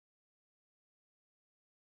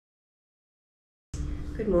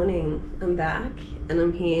Good morning, I'm back and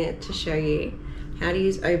I'm here to show you how to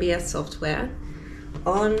use OBS software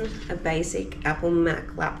on a basic Apple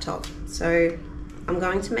Mac laptop. So I'm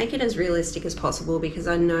going to make it as realistic as possible because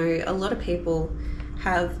I know a lot of people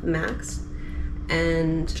have Macs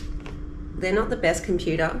and they're not the best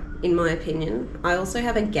computer in my opinion. I also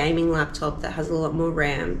have a gaming laptop that has a lot more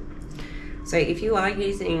RAM. So if you are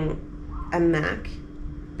using a Mac,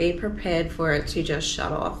 be prepared for it to just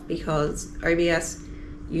shut off because OBS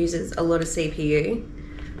uses a lot of CPU.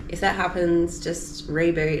 If that happens, just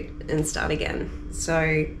reboot and start again. So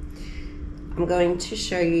I'm going to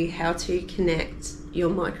show you how to connect your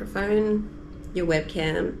microphone, your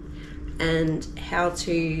webcam, and how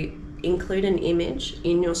to include an image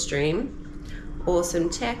in your stream or some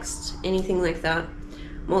text, anything like that.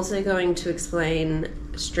 I'm also going to explain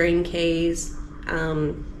stream keys,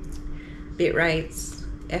 bit rates,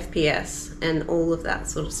 FPS, and all of that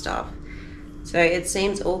sort of stuff. So it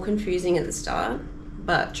seems all confusing at the start,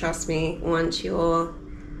 but trust me, once you're,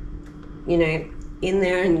 in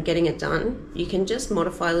there and getting it done, you can just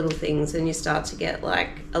modify little things and you start to get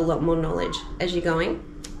like a lot more knowledge as you're going.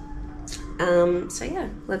 So yeah,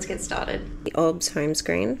 let's get started. The OBS home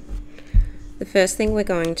screen. The first thing we're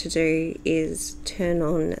going to do is turn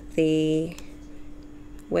on the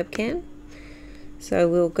webcam. So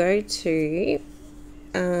we'll go to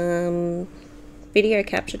video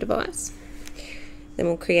capture device. Then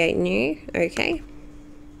we'll create new, okay.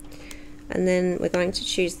 And then we're going to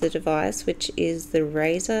choose the device, which is the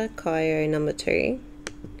Razer Kaio number 2.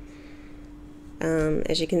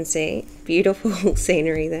 As you can see, beautiful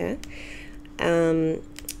scenery there.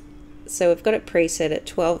 So we've got it preset at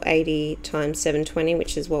 1280 x 720,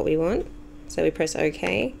 which is what we want. So we press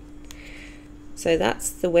OK. So that's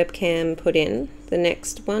the webcam put in. The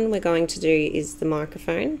next one we're going to do is the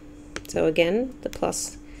microphone. So again, the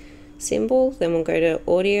plus symbol, then we'll go to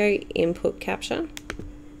audio input capture.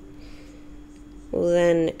 We'll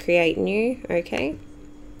then create new, okay.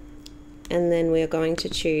 And then we're going to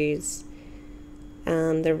choose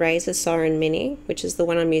the Razer Siren Mini, which is the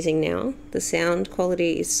one I'm using now. The sound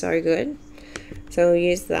quality is so good. So we'll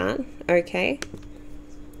use that, okay.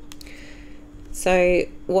 So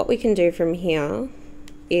what we can do from here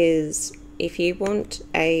is if you want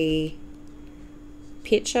a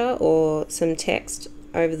picture or some text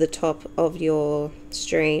over the top of your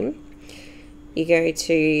stream, you go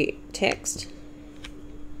to text,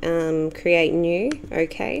 create new,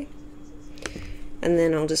 okay, and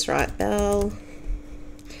then I'll just write Bell.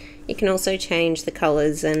 You can also change the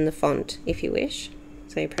colors and the font if you wish,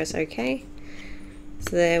 so you press OK.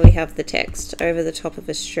 So there we have the text over the top of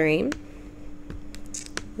a stream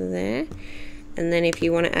there, and then if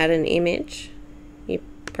you want to add an image, you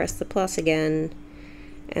press the plus again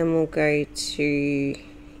and we'll go to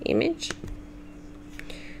image,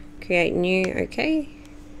 create new, okay,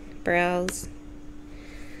 browse.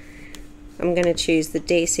 I'm going to choose the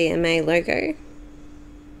Dmca logo,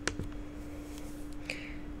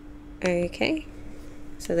 okay,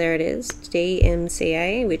 so there it is,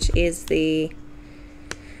 Dmca, which is the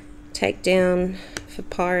takedown for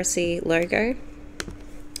piracy logo.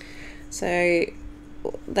 So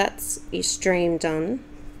that's your stream done.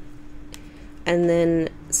 And then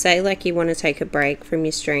say like you want to take a break from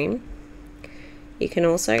your stream, you can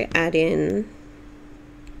also add in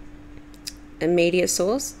a media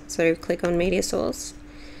source. So click on media source,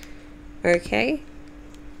 okay,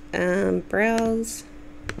 browse,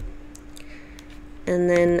 and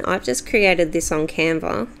then I've just created this on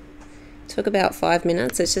Canva. Took about 5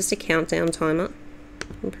 minutes. It's just a countdown timer,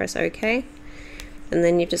 and press OK, and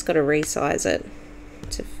then you've just got to resize it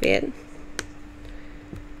to fit.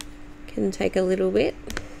 Can take a little bit.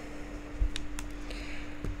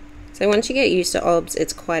 So once you get used to OBS,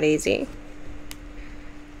 it's quite easy.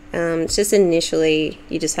 It's just initially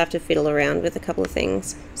you just have to fiddle around with a couple of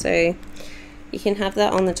things. So you can have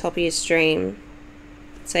that on the top of your stream.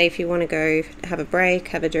 Say if you want to go have a break,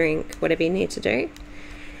 have a drink, whatever you need to do.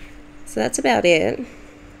 So that's about it.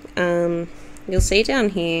 You'll see down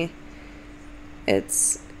here,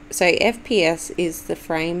 so FPS is the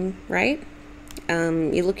frame rate.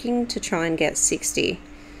 You're looking to try and get 60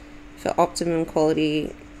 for optimum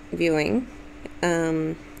quality viewing.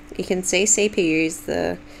 You can see CPU's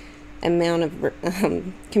the amount of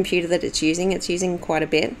computer that it's using quite a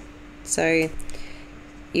bit. So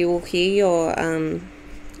you will hear your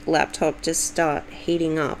laptop just start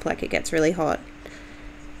heating up, like it gets really hot.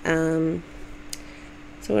 So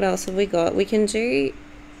what else have we got? We can do,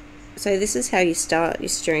 so this is how you start your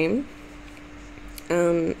stream.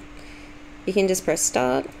 You can just press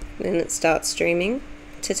start, then it starts streaming.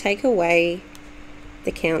 To take away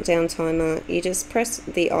the countdown timer, you just press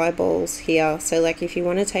the eyeballs here. So like if you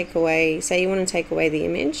want to take away, say you want to take away the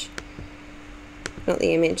image, not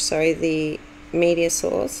the image, sorry, the media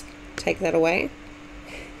source, take that away.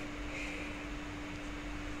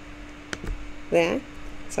 There,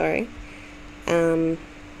 sorry.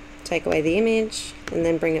 Take away the image and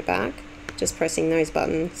then bring it back, just pressing those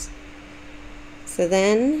buttons. So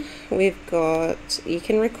then we've got, you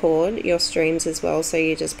can record your streams as well, so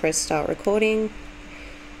you just press start recording.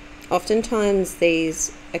 Oftentimes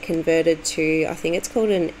these are converted to, I think it's called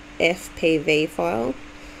an FPV file,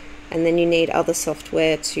 and then you need other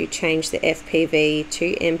software to change the FPV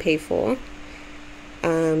to MP4.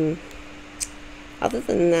 Other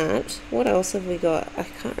than that, what else have we got? I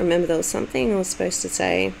can't remember, there was something I was supposed to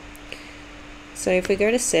say. So if we go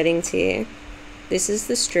to settings here, this is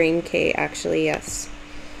the stream key actually, yes.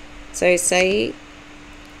 So say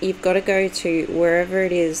you've got to go to wherever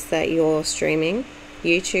it is that you're streaming,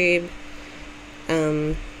 YouTube,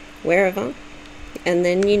 wherever, and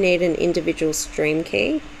then you need an individual stream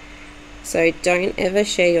key. So don't ever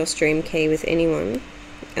share your stream key with anyone.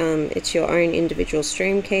 It's your own individual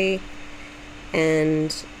stream key,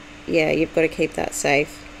 and yeah, you've got to keep that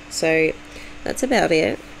safe. So that's about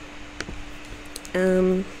it.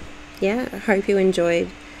 Yeah, I hope you enjoyed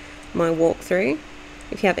my walkthrough.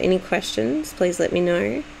 If you have any questions, please let me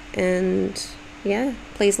know, and yeah,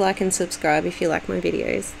 please like and subscribe if you like my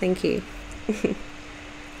videos. Thank you.